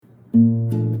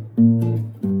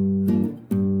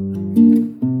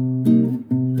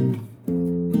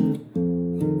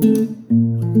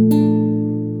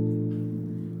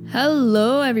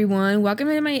welcome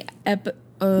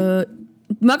to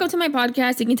welcome to my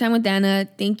podcast, Taking Time with Dana.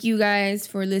 Thank you guys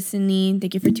for listening.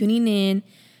 Thank you for tuning in.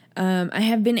 I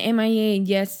have been MIA.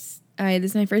 Yes,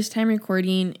 this is my first time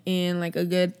recording in like a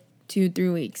good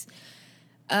 2-3 weeks.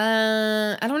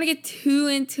 I don't want to get too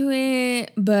into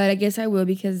it, but I guess I will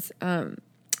because I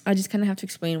just kind of have to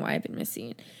explain why I've been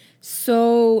missing.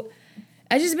 So,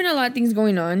 I've just been a lot of things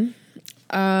going on.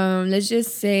 Let's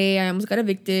just say I almost got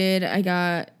evicted. I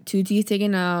got 2 teeth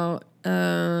taken out.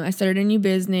 I started a new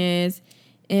business,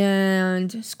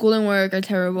 and school and work are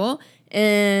terrible.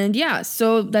 And yeah,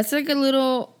 so that's like a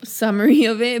little summary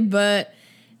of it. But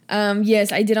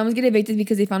yes, I did almost get evicted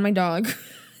because they found my dog.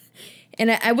 And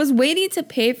I was waiting to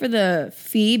pay for the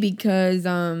fee because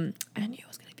I knew it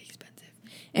was gonna be expensive,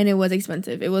 and it was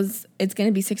expensive. It's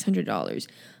gonna be $600,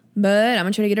 but I'm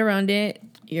gonna try to get around it.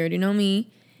 You already know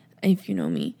me. If you know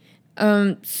me.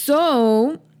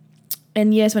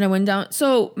 And yes, when I went down,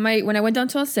 when I went down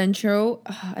to El Centro,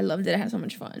 I loved it. I had so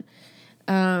much fun.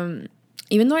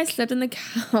 Even though I slept on the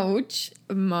couch,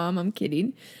 Mom, I'm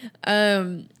kidding.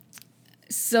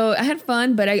 So I had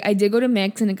fun, but I did go to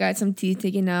Mex and I got some teeth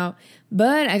taken out.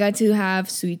 But I got to have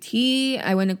sweet tea.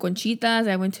 I went to Conchitas.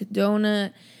 I went to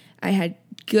Donut. I had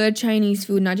good Chinese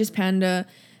food, not just Panda.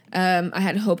 I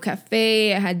had Hope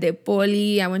Cafe, I had De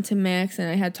Poli, I went to Mex, and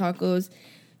I had tacos.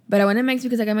 But I went to Mex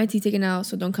because I got my teeth taken out,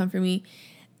 so don't come for me.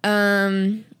 But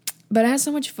I had so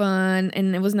much fun,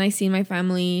 and it was nice seeing my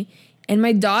family. And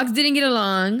my dogs didn't get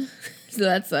along, so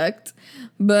that sucked.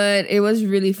 But it was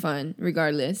really fun,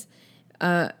 regardless.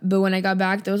 But when I got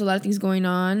back, there was a lot of things going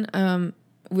on.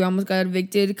 We almost got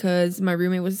evicted because my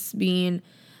roommate was being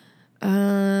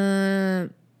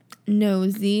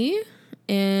nosy,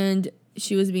 and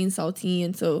she was being salty,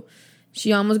 and so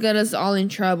she almost got us all in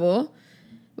trouble,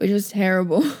 which was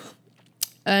terrible.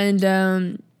 And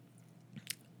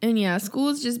yeah,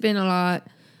 school's just been a lot.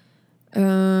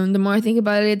 The more I think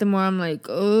about it, the more I'm like,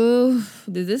 oh,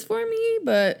 is this for me?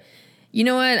 But you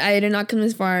know what? I did not come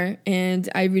this far, and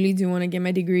I really do want to get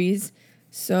my degrees.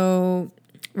 So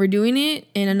we're doing it,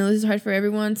 and I know this is hard for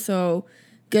everyone, so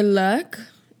good luck.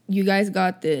 You guys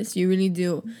got this. You really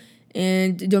do.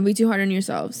 And don't be too hard on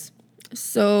yourselves.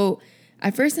 So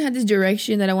I first had this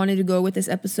direction that I wanted to go with this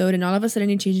episode, and all of a sudden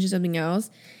it changed to something else.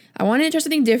 I wanted to try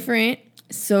something different,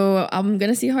 so I'm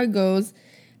gonna see how it goes.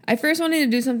 I first wanted to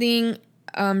do something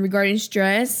regarding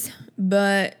stress,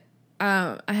 but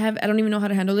I don't even know how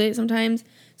to handle it sometimes,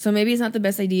 so maybe it's not the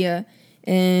best idea.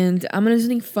 And I'm gonna do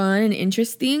something fun and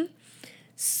interesting.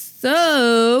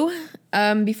 So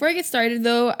before I get started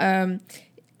though,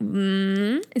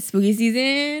 it's spooky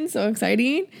season, so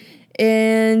exciting.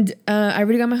 And I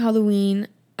already got my Halloween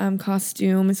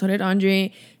costume, and so did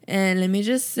Andre. And let me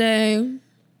just say,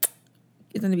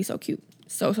 it's gonna be so cute,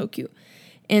 so cute.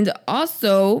 And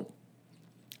also,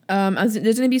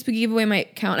 there's gonna be a spooky giveaway in my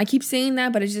account. I keep saying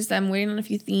that, but it's just I'm waiting on a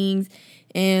few things,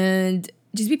 and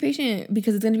just be patient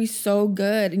because it's gonna be so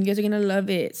good, and you guys are gonna love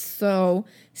it. So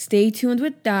stay tuned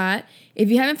with that. If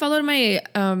you haven't followed my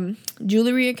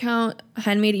jewelry account,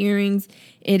 handmade earrings,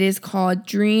 it is called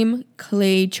Dream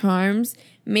Clay Charms.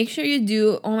 Make sure you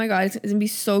do. Oh my God, it's gonna be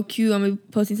so cute. I'm gonna be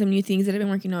posting some new things that I've been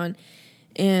working on,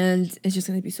 and it's just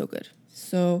gonna be so good.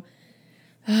 So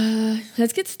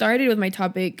let's get started with my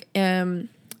topic. I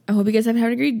hope you guys have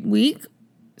had a great week.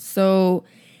 So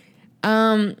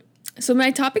my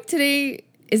topic today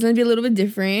is gonna be a little bit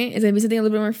different. It's gonna be something a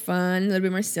little bit more fun, a little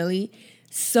bit more silly.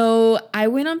 So I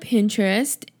went on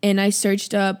Pinterest and I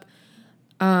searched up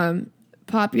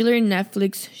popular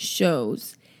Netflix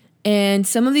shows. And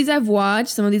some of these I've watched,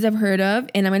 some of these I've heard of,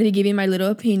 and I'm going to be giving my little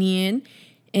opinion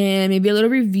and maybe a little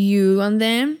review on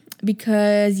them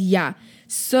because, yeah.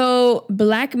 So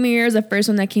Black Mirror is the first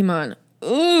one that came on.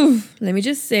 Ooh, let me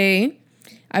just say,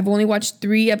 I've only watched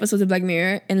 3 episodes of Black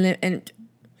Mirror, and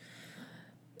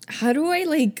how do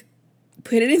I,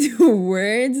 put it into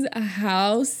words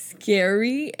how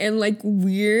scary and,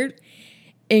 weird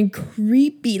and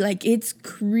creepy. It's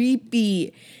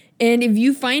creepy. And if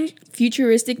you find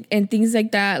futuristic and things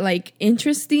like that,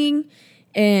 interesting,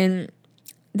 and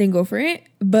then go for it.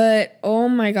 But, oh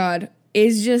my God,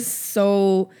 it's just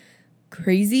so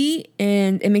crazy,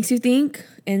 and it makes you think,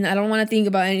 and I don't want to think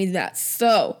about any of that.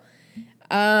 So,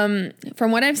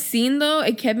 from what I've seen, though,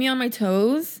 it kept me on my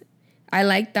toes. I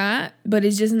like that, but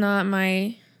it's just not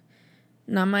my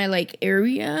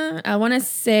area. I want to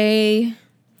say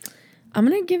I'm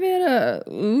going to give it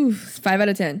a 5 out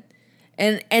of 10.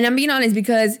 And I'm being honest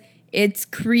because it's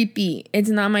creepy. It's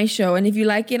not my show. And if you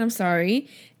like it, I'm sorry.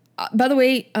 By the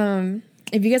way,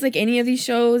 if you guys like any of these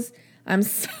shows, I'm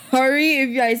sorry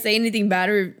if I say anything bad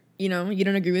or, you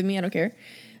don't agree with me. I don't care.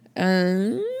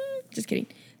 Just kidding.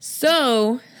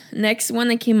 So, next one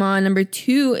that came on, number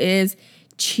 2 is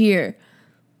Cheer.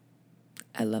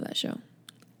 I love that show.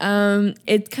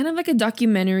 It's kind of like a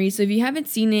documentary. So if you haven't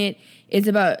seen it, it's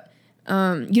about you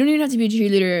don't even have to be a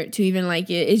cheerleader to even like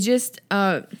it. It's just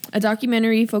a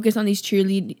documentary focused on this cheer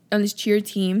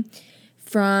team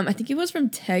from, I think it was from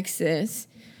Texas.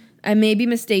 I may be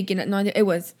mistaken. No, it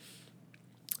was.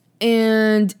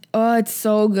 And it's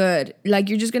so good. Like,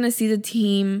 you're just gonna see the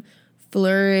team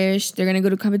flourish. They're gonna go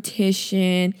to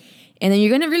competition, and then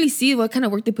you're gonna really see what kind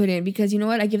of work they put in, because you know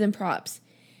what, I give them props.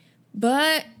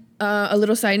 But a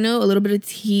little side note, a little bit of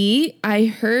tea. I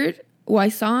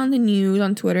saw on the news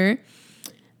on Twitter.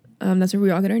 That's where we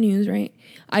all get our news, right?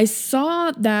 I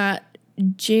saw that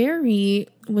Jerry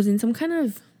was in some kind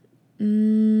of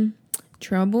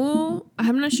trouble.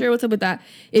 I'm not sure what's up with that.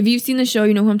 If you've seen the show,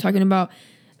 you know who I'm talking about.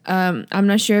 I'm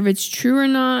not sure if it's true or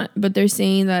not, but they're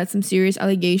saying that some serious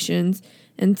allegations.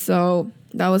 And so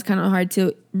that was kind of hard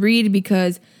to read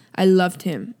because I loved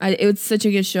him. It was such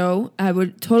a good show. I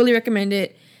would totally recommend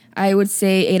it. I would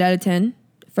say 8 out of 10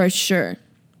 for sure.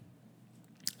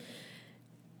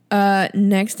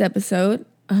 Next episode,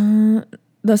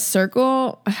 The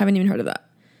Circle. I haven't even heard of that.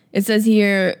 It says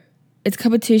here, it's a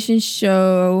competition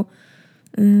show.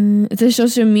 It's a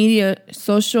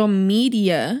social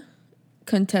media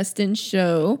contestant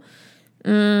show.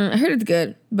 I heard it's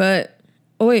good, but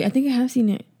I think I have seen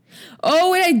it.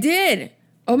 Oh wait, I did.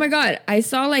 Oh my god, I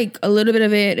saw like a little bit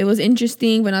of it. It was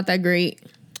interesting, but not that great.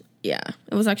 Yeah,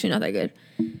 it was actually not that good.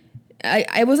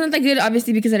 I wasn't that good,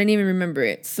 obviously, because I didn't even remember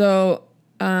it. So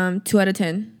 2 out of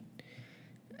 10.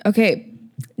 Okay,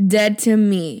 Dead to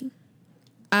Me.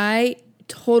 I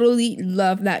totally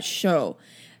love that show.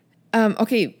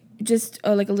 Okay, just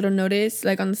like a little notice,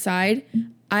 like on the side.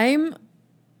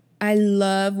 I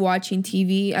love watching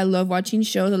TV. I love watching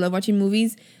shows. I love watching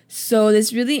movies. So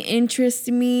this really interests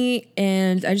me,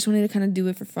 and I just wanted to kind of do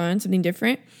it for fun, something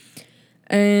different.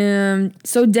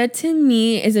 So Dead to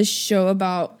Me is a show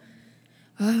about,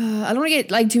 I don't want to get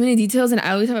like too many details, and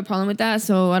I always have a problem with that,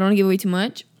 so I don't want to give away too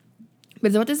much. But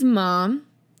it's about this mom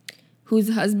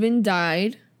whose husband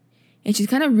died, and she's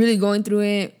kind of really going through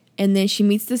it, and then she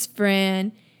meets this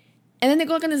friend, and then they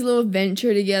go like on this little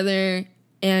adventure together,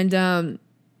 and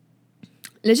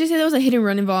let's just say there was a hit and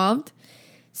run involved.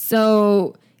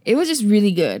 So it was just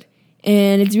really good.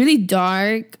 And it's really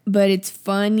dark, but it's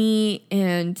funny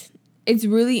and it's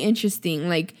really interesting.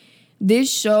 Like,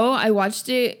 this show, I watched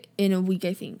it in a week,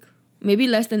 I think. Maybe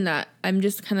less than that. I'm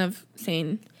just kind of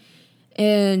saying.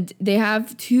 And they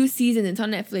have 2 seasons. It's on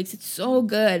Netflix. It's so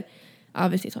good.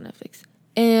 Obviously, it's on Netflix.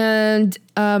 And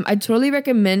I totally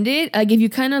recommend it. Like, if you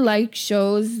kind of like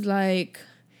shows like...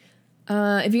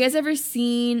 if you guys ever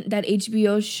seen that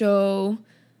HBO show,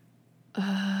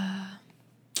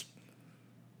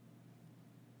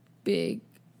 it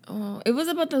was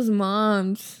about those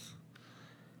moms.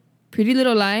 Pretty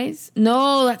Little Lies?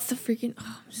 No, that's the freaking,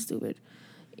 I'm stupid.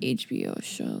 HBO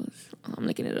shows. I'm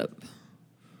looking it up.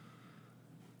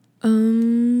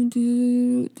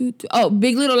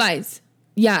 Big Little Lies.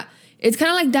 Yeah, it's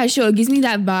kind of like that show. It gives me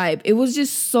that vibe. It was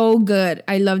just so good.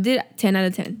 I loved it. 10 out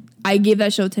of 10. I gave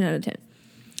that show 10 out of 10.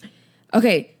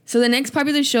 Okay, so the next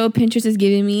popular show Pinterest is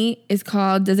giving me is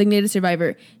called Designated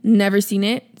Survivor. Never seen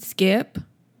it. Skip.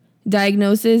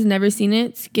 Diagnosis. Never seen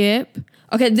it. Skip.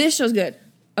 Okay, this show's good.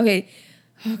 Okay,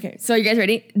 so you guys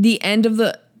ready? The End of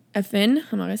the I'm not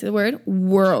going to say the word.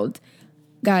 World.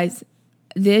 Guys,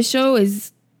 this show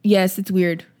is, yes, it's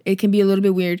weird. It can be a little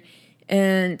bit weird.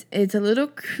 And it's a little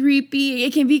creepy.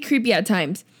 It can be creepy at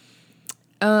times.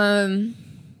 I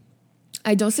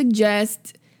don't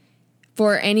suggest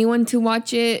for anyone to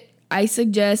watch it. I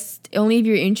suggest only if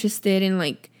you're interested in,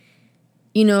 like,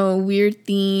 you know, weird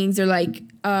things or like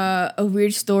a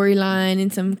weird storyline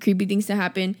and some creepy things to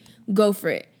happen. Go for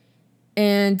it.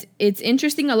 And it's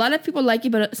interesting. A lot of people like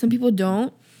it, but some people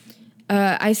don't.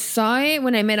 I saw it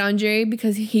when I met Andre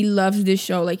because he loves this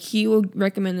show. Like, he will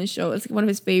recommend this show. It's one of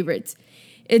his favorites.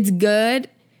 It's good.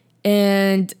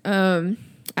 And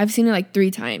I've seen it like 3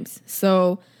 times.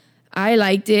 So I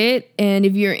liked it. And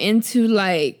if you're into,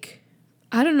 like,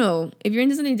 I don't know, if you're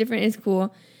into something different, it's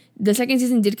cool. The 2nd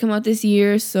season did come out this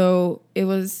year, so it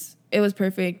was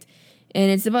perfect. And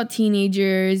it's about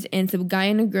teenagers, and it's a guy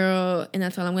and a girl, and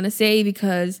that's all I'm gonna say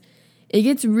because it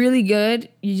gets really good.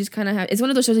 You just kind of have, it's one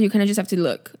of those shows that you kind of just have to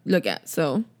look at.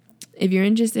 So if you're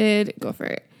interested, go for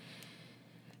it.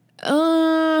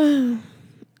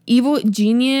 Evil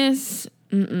Genius,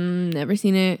 never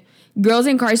seen it. Girls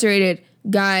Incarcerated,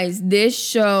 guys, this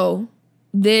show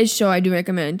I do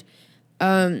recommend.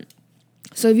 So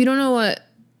if you don't know what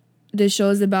this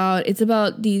show is about, it's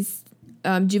about these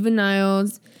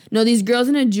juveniles. No, these girls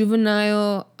in a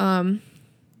juvenile.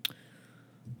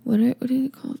 What are they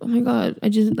called? Oh my god, I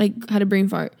just like had a brain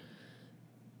fart.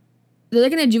 They're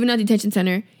like in a juvenile detention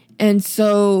center, and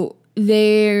so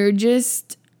they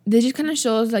just kind of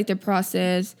shows like their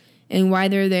process and why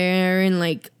they're there and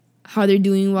like how they're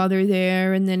doing while they're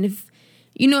there, and then if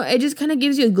it just kind of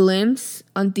gives you a glimpse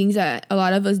on things that a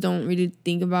lot of us don't really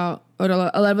think about, or a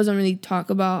lot of us don't really talk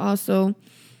about also.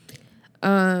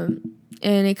 And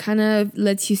it kind of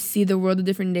lets you see the world a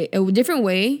different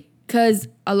way, because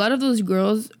a lot of those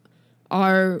girls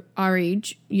are our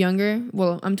age, younger.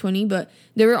 Well, I'm 20, but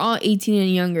they were all 18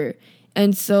 and younger.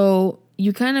 And so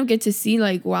you kind of get to see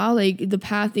like, wow, like the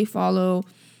path they follow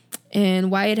and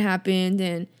why it happened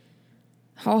and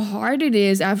how hard it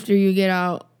is after you get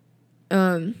out.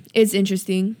 It's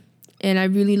interesting. And I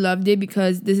really loved it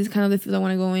because this is kind of the field I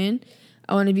want to go in.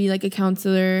 I want to be like a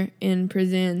counselor in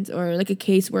prisons or like a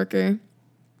caseworker.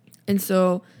 And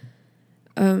so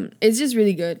it's just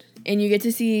really good. And you get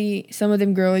to see some of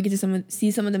them grow. You get to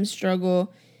see some of them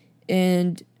struggle.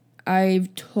 And I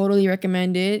totally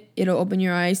recommend it. It'll open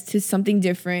your eyes to something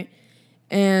different.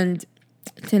 And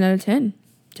 10 out of 10.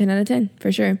 10 out of 10,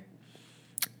 for sure.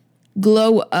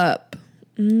 Glow Up.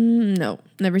 No,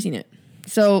 never seen it.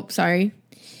 So, sorry.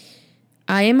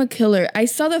 I Am a Killer. I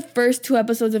saw the first 2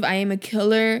 episodes of I Am a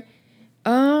Killer.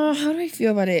 How do I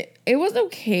feel about it? It was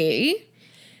okay.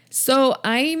 So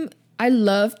I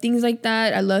love things like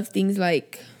that. I love things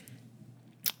like,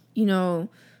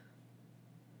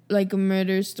 like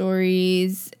murder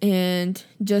stories and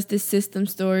justice system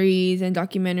stories and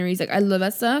documentaries. Like I love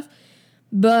that stuff.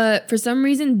 But for some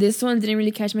reason, this one didn't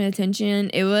really catch my attention.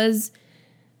 It was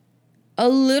a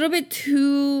little bit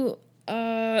too,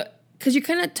 because you're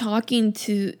kind of talking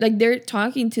to, like they're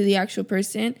talking to the actual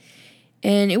person.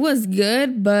 And it was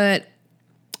good, but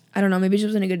I don't know, maybe it just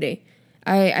wasn't a good day.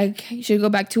 I should go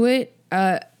back to it.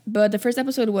 But the first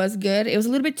episode was good. It was a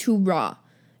little bit too raw.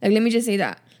 Like, let me just say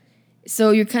that.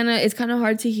 So it's kind of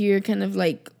hard to hear, kind of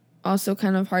like also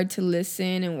kind of hard to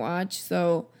listen and watch.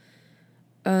 So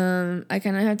I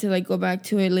kind of have to like go back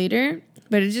to it later.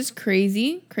 But it's just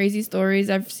crazy stories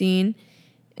I've seen.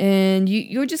 And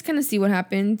you'll just kind of see what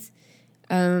happens.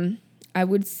 I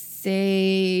would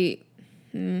say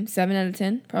 7 out of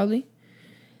 10, probably.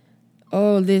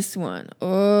 Oh, this one.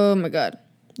 Oh, my God.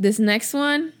 This next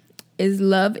one is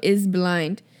Love is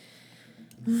Blind.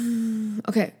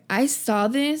 Okay, I saw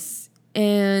this,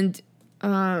 and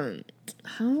how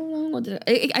long ago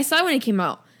did I saw it when it came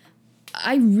out.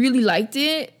 I really liked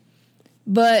it,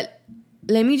 but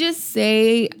let me just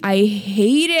say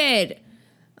I'm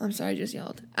sorry, I just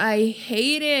yelled. I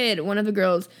hated one of the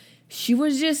girls. She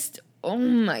was just, oh,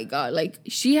 my God. Like,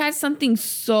 she had something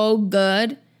so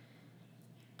good.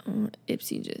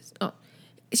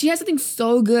 She has something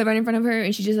so good right in front of her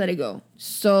and she just let it go.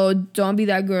 So don't be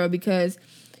that girl, because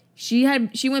she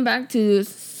went back to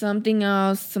something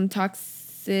else, some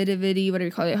toxicity, whatever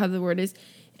you call it, how the word is.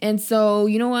 And so,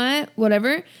 you know what?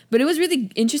 Whatever. But it was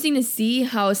really interesting to see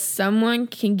how someone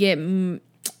can get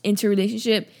into a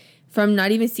relationship from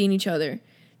not even seeing each other.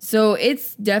 So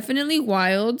it's definitely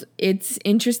wild. It's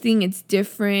interesting. It's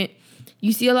different.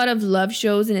 You see a lot of love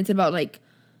shows and it's about like,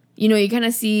 you kind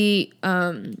of see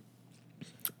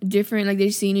different, like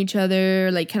they're seeing each other,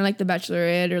 like kind of like The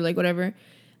Bachelorette or like whatever.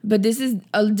 But this is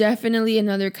definitely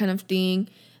another kind of thing.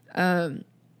 And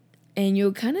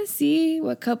you'll kind of see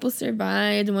what couples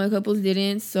survived and what couples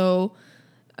didn't. So,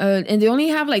 and they only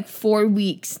have like 4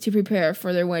 weeks to prepare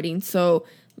for their wedding. So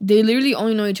they literally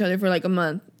only know each other for like a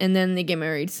month and then they get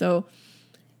married. So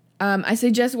I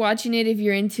suggest watching it if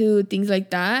you're into things like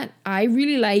that. I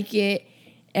really like it.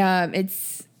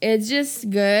 It's just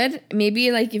good.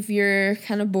 Maybe like if you're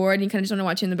kind of bored and you kind of just want to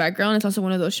watch it in the background, it's also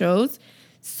one of those shows.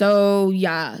 So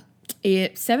yeah,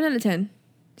 7 out of 10.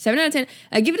 7 out of 10.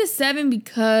 I give it a 7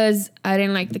 because I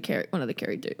didn't like one of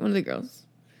the girls.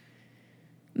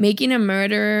 Making a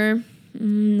Murderer.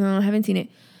 No, I haven't seen it.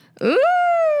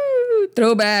 Ooh,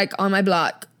 throwback. On My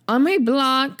Block. On My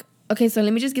Block. Okay, so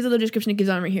let me just give the little description it gives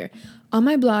on right here. On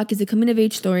My Block is a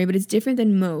coming-of-age story, but it's different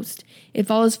than most. It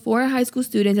follows 4 high school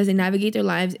students as they navigate their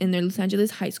lives in their Los Angeles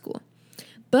high school.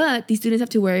 But these students have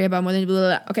to worry about more than blah,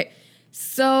 blah, blah. Okay,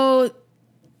 so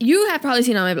you have probably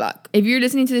seen On My Block. If you're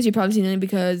listening to this, you've probably seen it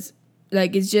because,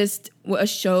 like, it's just a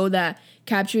show that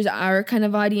captures our kind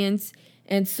of audience.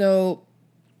 And so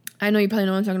I know you probably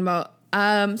know what I'm talking about.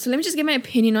 So let me just give my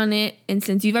opinion on it. And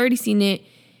since you've already seen it,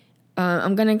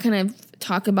 I'm going to kind of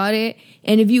talk about it.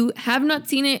 And if you have not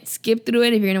seen it, skip through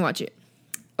it if you're going to watch it.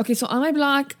 Okay, so On My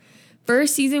Block,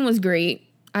 first season was great.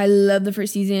 I loved the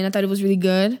first season. I thought it was really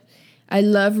good. I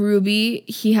love Ruby.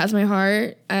 He has my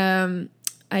heart. I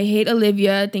hate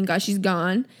Olivia. Thank God she's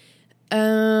gone.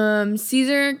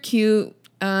 Caesar, cute.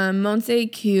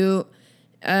 Monse, cute.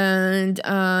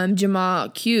 And Jamal,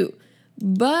 cute.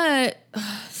 But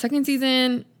second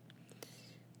season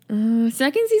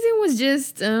was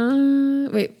just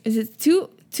wait, is it two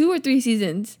or three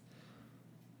seasons?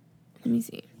 Let me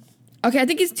see. Okay, I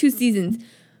think it's 2 seasons.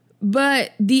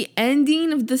 But the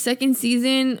ending of the second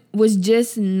season was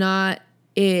just not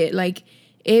it. Like,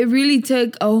 it really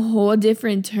took a whole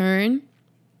different turn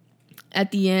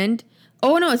at the end.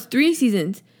 Oh, no, it's 3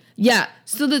 seasons. Yeah,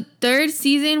 so the third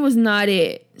season was not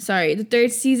it. Sorry, the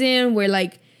third season where,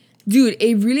 like, dude,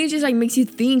 it really just, like, makes you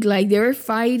think. Like, they were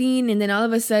fighting, and then all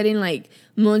of a sudden, like,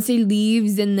 Monse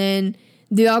leaves, and then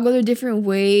they all go their different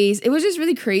ways. It was just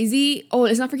really crazy. Oh,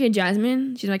 let's not forget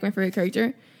Jasmine. She's, like, my favorite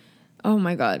character. Oh,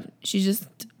 my God. She's just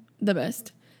the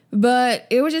best. But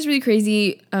it was just really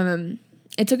crazy.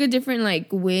 It took a different, like,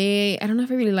 way. I don't know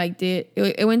if I really liked it.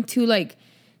 It went too, like,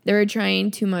 they were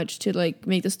trying too much to, like,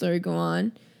 make the story go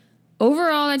on.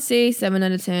 Overall, I'd say 7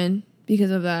 out of 10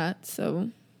 because of that. So,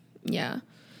 yeah.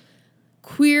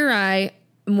 Queer Eye,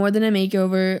 More Than a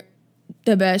Makeover,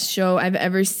 the best show I've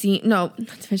ever seen. No, not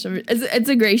the best show. It's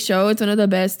a great show. It's one of the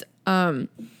best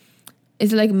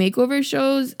it's like makeover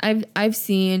shows I've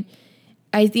seen.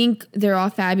 I think they're all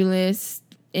fabulous.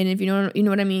 And if you know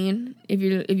what I mean, if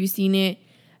you've seen it,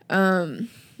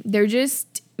 they're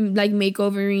just like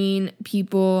makeovering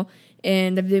people,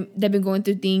 and they've been going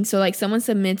through things. So like someone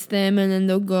submits them, and then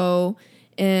they'll go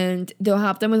and they'll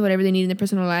help them with whatever they need in their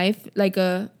personal life, like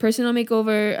a personal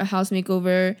makeover, a house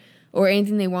makeover, or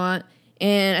anything they want.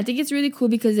 And I think it's really cool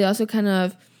because they also kind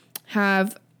of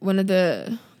have one of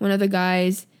the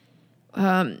guys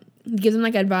gives them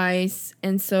like advice,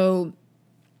 and so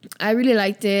I really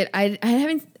liked it. I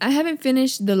haven't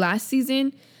finished the last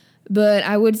season, but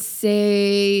I would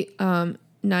say 9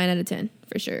 out of 10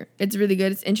 for sure. It's really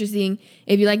good. It's interesting.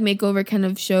 If you like makeover kind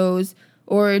of shows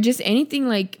or just anything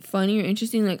like funny or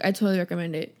interesting, like I totally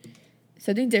recommend it.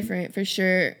 Something different for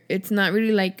sure. It's not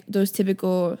really like those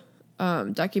typical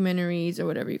documentaries or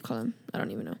whatever you call them. I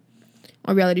don't even know.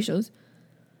 Or reality shows.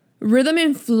 Rhythm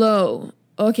and Flow.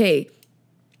 Okay.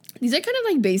 These are kind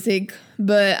of like basic,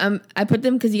 but I put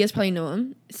them because you guys probably know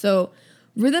them. So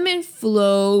Rhythm and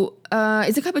Flow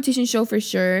is a competition show for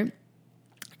sure.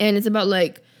 And it's about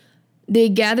like they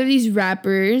gather these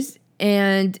rappers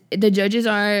and the judges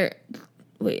are...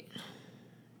 Wait.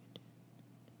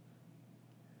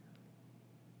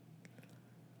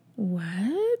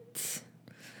 What?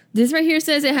 This right here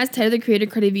says it has Tyler, the Creator,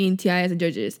 Cardi B, and T.I. as the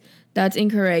judges. That's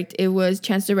incorrect. It was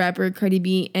Chance the Rapper, Cardi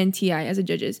B, and T.I. as the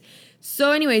judges.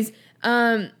 So, anyways,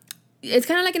 it's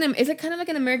kind of like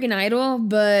an American Idol,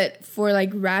 but for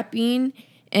like rapping,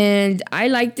 and I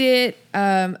liked it.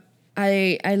 I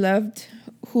loved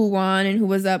who won and who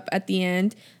was up at the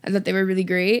end. I thought they were really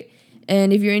great.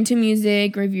 And if you're into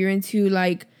music, or if you're into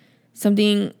like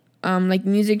something like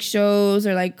music shows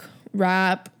or like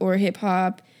rap or hip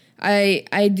hop,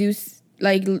 I do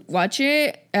like watch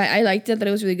it. I liked it. That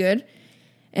it was really good,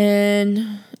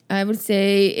 and I would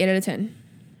say 8 out of 10.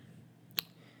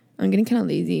 I'm getting kind of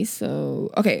lazy,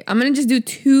 so okay. I'm gonna just do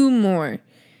 2 more.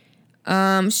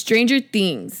 Stranger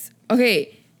Things.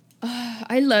 Okay,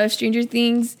 I love Stranger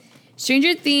Things.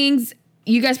 Stranger Things.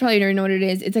 You guys probably already know what it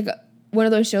is. It's like one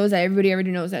of those shows that everybody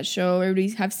already knows that show. Everybody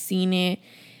have seen it.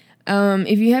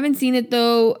 If you haven't seen it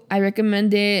though, I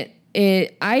recommend it.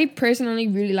 I personally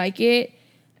really like it.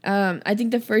 I think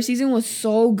the first season was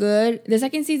so good. The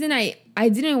second season I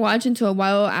didn't watch until a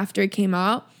while after it came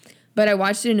out, but I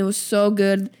watched it and it was so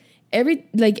good.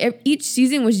 Each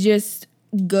season was just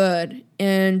good,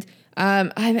 and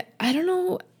I don't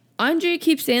know. Andre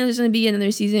keeps saying there's gonna be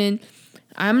another season.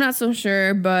 I'm not so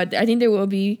sure, but I think there will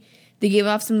be. They gave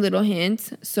off some little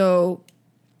hints, so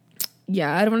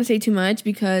yeah, I don't want to say too much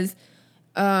because,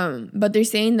 but they're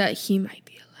saying that he might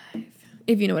be alive.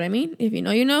 If you know what I mean. If you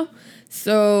know, you know.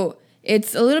 So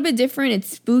it's a little bit different. It's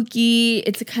spooky.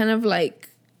 It's kind of like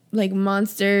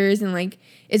monsters, and like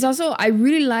it's also, I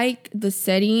really like the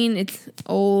setting. It's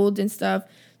old and stuff,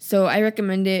 so I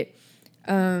recommend it.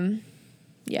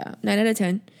 Yeah, 9 out of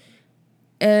 10.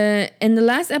 And the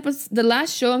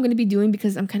last show I'm gonna be doing,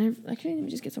 because I'm kind of actually, let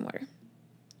me just get some water.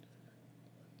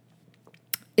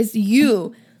 It's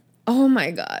You. Oh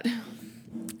my god.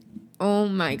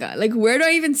 Like, where do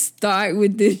I even start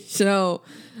with this show?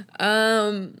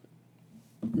 I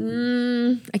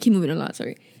keep moving a lot,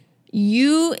 sorry.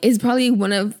 You is probably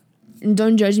one of,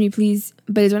 don't judge me please,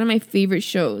 but it's one of my favorite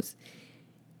shows.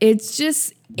 It's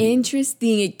just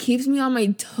interesting. It keeps me on my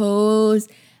toes.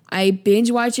 I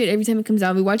binge watch it every time it comes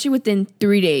out. We watch it within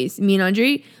 3 days. Me and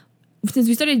Andre, since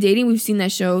we started dating, we've seen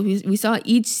that show. We saw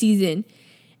each season.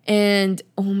 And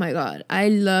oh my God, I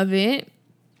love it.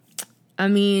 I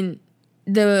mean,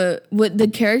 the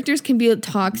characters can be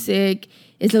toxic.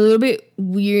 It's a little bit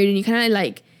weird, and you kind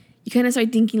of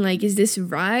start thinking like, is this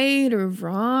right or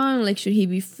wrong? Like, should he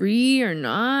be free or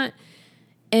not?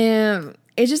 And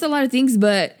it's just a lot of things,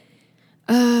 but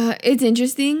it's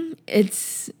interesting.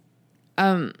 It's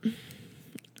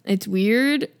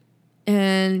weird,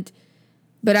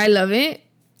 but I love it.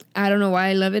 I don't know why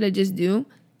I love it. I just do.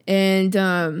 And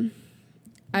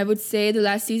I would say the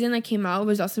last season that came out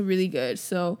was also really good.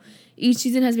 So each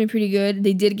season has been pretty good.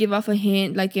 They did give off a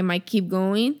hint like it might keep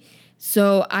going.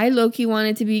 So I low-key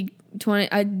wanted to be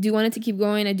 20. I do want it to keep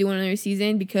going. I do want another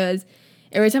season because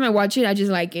every time I watch it, I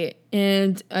just like it.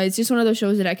 And it's just one of those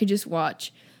shows that I could just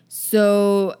watch.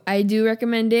 So I do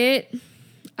recommend it.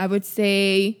 I would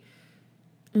say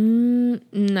 9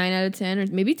 out of 10 or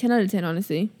maybe 10 out of 10,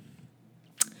 honestly.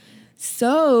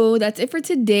 So that's it for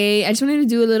today. I just wanted to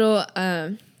do a little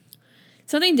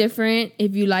something different.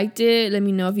 If you liked it, let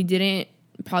me know. If you didn't,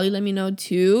 probably let me know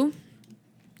too.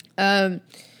 I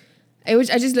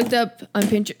just looked up on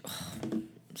Pinterest.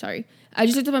 I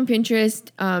just looked up on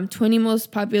Pinterest 20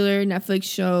 most popular Netflix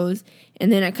shows,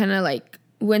 and then I kind of like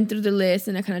went through the list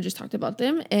and I kind of just talked about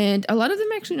them. And a lot of them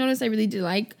I actually noticed I really did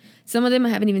like. Some of them I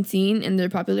haven't even seen and they're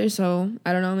popular, so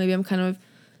I don't know. Maybe I'm kind of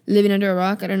living under a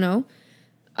rock. I don't know.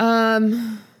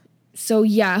 So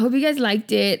yeah, I hope you guys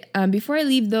liked it. Before I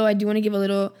leave though, I do want to give a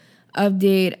little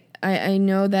update. I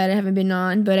know that I haven't been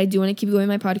on, but I do want to keep going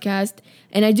my podcast.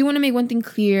 And I do want to make one thing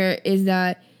clear is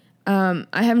that I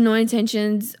have no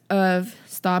intentions of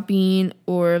stopping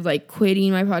or like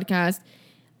quitting my podcast.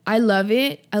 I love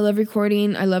it. I love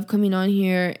recording. I love coming on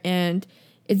here, and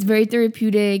it's very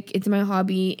therapeutic. It's my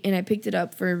hobby, and I picked it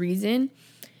up for a reason.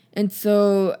 And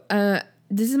so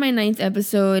this is my 9th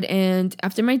episode, and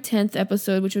after my 10th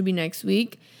episode, which will be next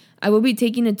week, I will be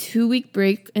taking a 2-week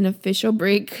break, an official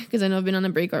break, because I know I've been on a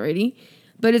break already.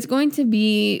 But it's going to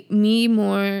be me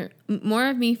more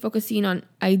of me focusing on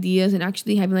ideas and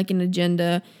actually having like an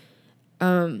agenda,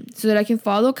 so that I can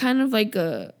follow kind of like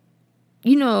a,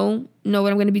 know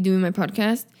what I'm going to be doing in my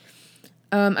podcast.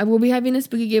 I will be having a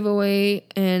spooky giveaway,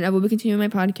 and I will be continuing my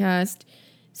podcast.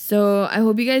 So I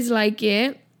hope you guys like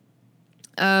it.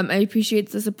 I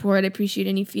appreciate the support. I appreciate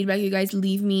any feedback you guys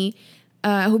leave me.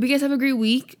 I hope you guys have a great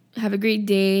week. Have a great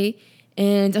day.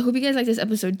 And I hope you guys like this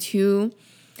episode too.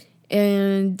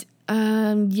 And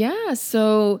yeah,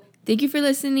 so thank you for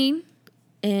listening.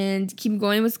 And keep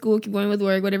going with school. Keep going with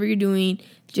work. Whatever you're doing,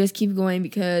 just keep going,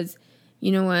 because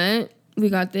you know what? We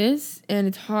got this. And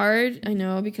it's hard, I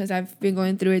know, because I've been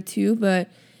going through it too. But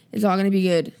it's all going to be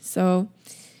good. So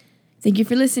thank you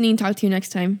for listening. Talk to you next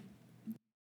time.